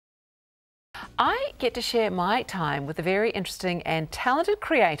I get to share my time with the very interesting and talented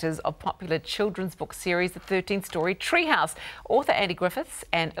creators of popular children's book series, the 13-Story Treehouse. Author Andy Griffiths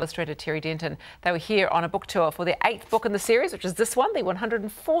and illustrator Terry Denton. They were here on a book tour for their 8th book in the series, which is this one, the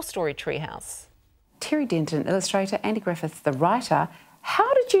 104-Story Treehouse. Terry Denton, illustrator, Andy Griffiths, the writer.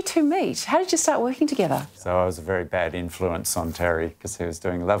 How did you two meet? How did you start working together? So I was a very bad influence on Terry because he was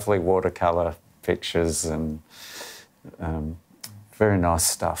doing lovely watercolour pictures and very nice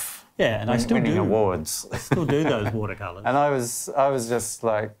stuff. Yeah, and I still winning awards. I still do those watercolours. And I was just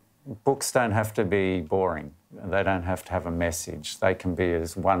like, books don't have to be boring. They don't have to have a message. They can be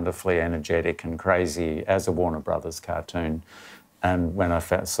as wonderfully energetic and crazy as a Warner Brothers cartoon. And when I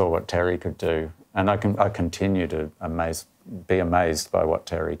saw what Terry could do, and I continue to be amazed by what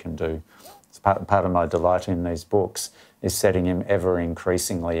Terry can do. It's part of my delight in these books is setting him ever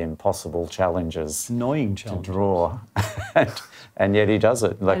increasingly impossible challenges. Annoying challenges. To draw. and yet he does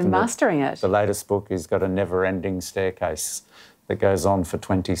it. Like and mastering it. The latest book, he's got a never-ending staircase that goes on for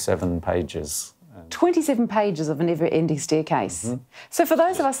 27 pages. 27 pages of a never-ending staircase. Mm-hmm. So for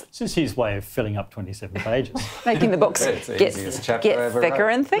those of us... It's just his way of filling up 27 pages. Making the books get thicker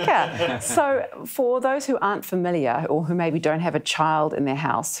and thicker. So for those who aren't familiar or who maybe don't have a child in their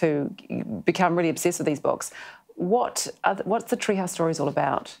house who become really obsessed with these books, what's the Treehouse Stories all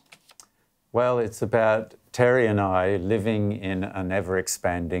about? Well, it's about Terry and I living in an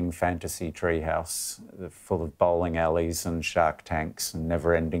ever-expanding fantasy treehouse full of bowling alleys and shark tanks and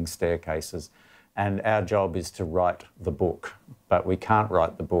never-ending staircases. And our job is to write the book, but we can't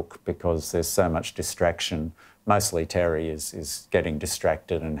write the book because there's so much distraction. Mostly Terry is getting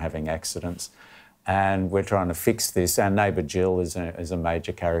distracted and having accidents. And we're trying to fix this. Our neighbour Jill is a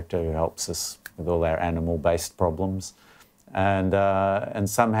major character who helps us with all our animal-based problems. And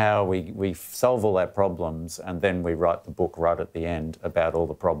somehow we solve all our problems and then we write the book right at the end about all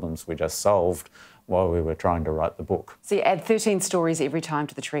the problems we just solved while we were trying to write the book. So you add 13 stories every time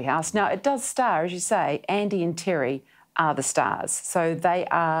to the Treehouse. Now, it does star, as you say, Andy and Terry are the stars. So they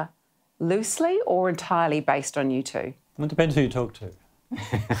are loosely or entirely based on you two? Well, it depends who you talk to.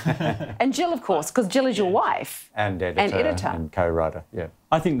 And Jill, of course, because Jill is your wife. And editor. And co-writer, yeah.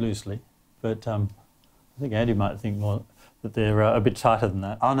 I think loosely, but I think Andy might think more that they're a bit tighter than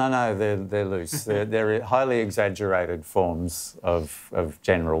that. Oh, no, they're loose. they're highly exaggerated forms of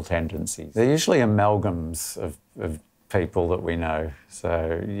general tendencies. They're usually amalgams of people that we know.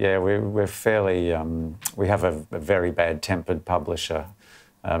 So, yeah, we're fairly... we have a very bad-tempered publisher,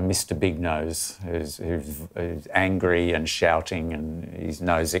 Mr. Big Nose, who's angry and shouting and his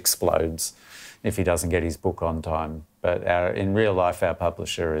nose explodes if he doesn't get his book on time. But in real life, our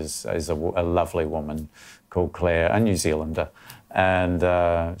publisher is a lovely woman called Claire, a New Zealander, and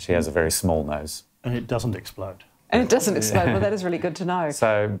she has a very small nose. And it doesn't explode. And it doesn't explode. Well, that is really good to know.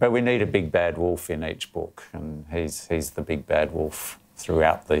 So, but we need a big bad wolf in each book, and he's the big bad wolf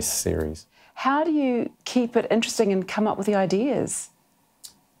throughout this series. How do you keep it interesting and come up with the ideas?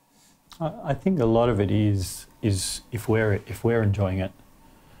 I think a lot of it is if we're enjoying it,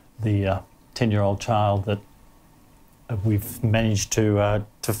 the 10-year-old child that we've managed to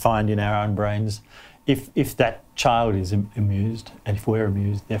find in our own brains. If that child is amused, and if we're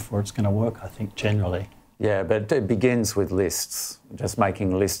amused, therefore it's going to work, I think, generally. Yeah, but it begins with lists, just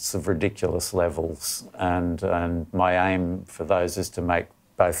making lists of ridiculous levels. And my aim for those is to make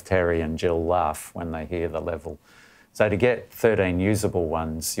both Terry and Jill laugh when they hear the level. So to get 13 usable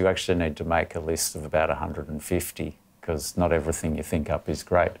ones, you actually need to make a list of about 150, because not everything you think up is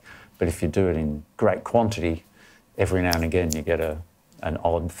great. But if you do it in great quantity, every now and again you get an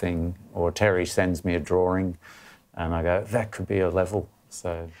odd thing, or Terry sends me a drawing and I go, that could be a level.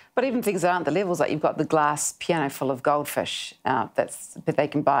 So, but even things that aren't the levels, like you've got the glass piano full of goldfish that they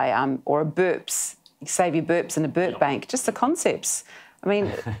can buy, or a burps, you save your burps in a burp bank, just the concepts. I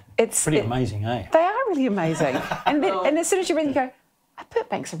mean, it's... pretty amazing, eh? They are really amazing. and as soon as you read it, you go, a burp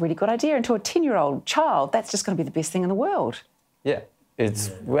bank's a really good idea, and to a 10-year-old child, that's just going to be the best thing in the world. Yeah,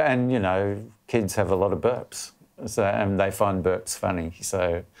 and, you know, kids have a lot of burps. So, and they find burps funny.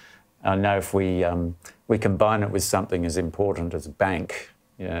 So I know if we combine it with something as important as a bank,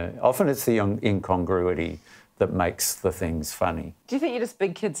 you know, often it's the incongruity that makes the things funny. Do you think you're just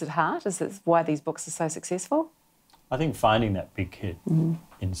big kids at heart? Is that why these books are so successful? I think finding that big kid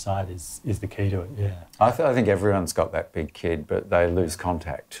inside is the key to it, yeah. I think everyone's got that big kid, but they lose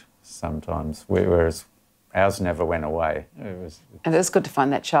contact sometimes, whereas ours never went away. And it's good to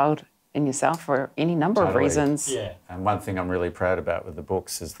find that child in yourself for any number of reasons. Yeah. And one thing I'm really proud about with the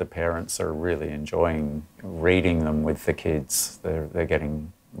books is the parents are really enjoying reading them with the kids. They're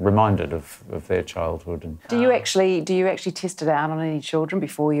getting reminded of their childhood. And do you actually test it out on any children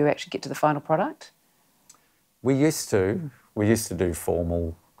before you actually get to the final product? We used to do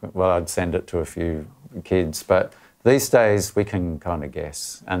formal. Well, I'd send it to a few kids, but these days we can kind of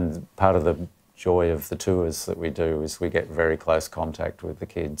guess. And part of the joy of the tours that we do is we get very close contact with the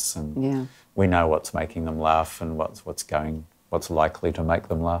kids, and we know what's making them laugh and what's likely to make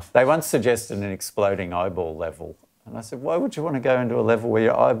them laugh. They once suggested an exploding eyeball level. And I said, why would you want to go into a level where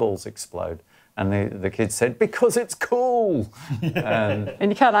your eyeballs explode? And the kids said, because it's cool.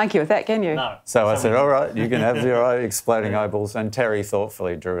 And you can't argue with that, can you? No. so I said, all right, you can have your exploding eyeballs. And Terry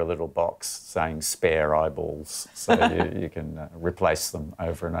thoughtfully drew a little box saying spare eyeballs, so you can replace them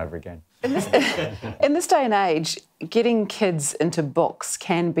over and over again. In this day and age, getting kids into books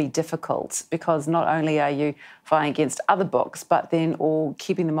can be difficult because not only are you fighting against other books, but then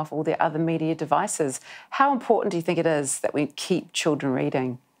keeping them off all their other media devices. How important do you think it is that we keep children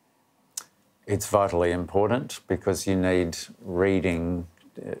reading? It's vitally important because you need reading.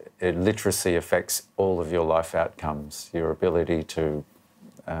 Literacy affects all of your life outcomes, your ability to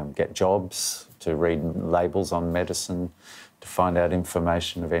get jobs, to read labels on medicine, to find out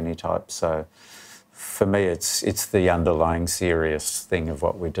information of any type. So for me, it's the underlying serious thing of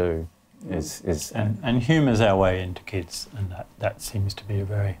what we do. And humour's our way into kids, and that seems to be a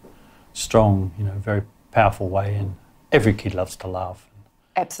very strong, very powerful way, and every kid loves to laugh.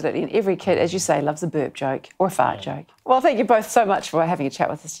 Absolutely, and every kid, as you say, loves a burp joke or a fart joke. Well, thank you both so much for having a chat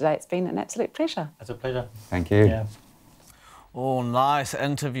with us today. It's been an absolute pleasure. It's a pleasure. Thank you. Yeah. Oh, nice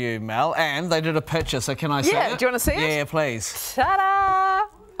interview, Mel. And they did a picture, so can I see it? Yeah, do you want to see it? Yeah, please. Ta-da!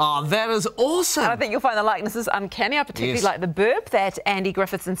 Oh, that is awesome. And I think you'll find the likenesses uncanny. I particularly like the burp that Andy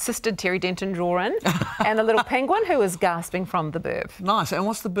Griffiths insisted Terry Denton draw in, and the little penguin who was gasping from the burp. Nice. And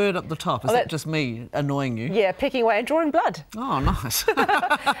what's the bird up the top? Is that just me annoying you? Yeah, pecking away and drawing blood. Oh, nice.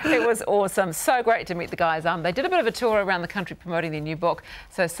 It was awesome. So great to meet the guys. They did a bit of a tour around the country promoting their new book,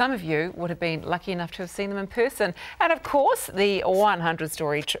 so some of you would have been lucky enough to have seen them in person. And of course, the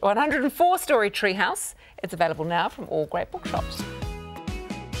 104-story Treehouse. It's available now from all great bookshops.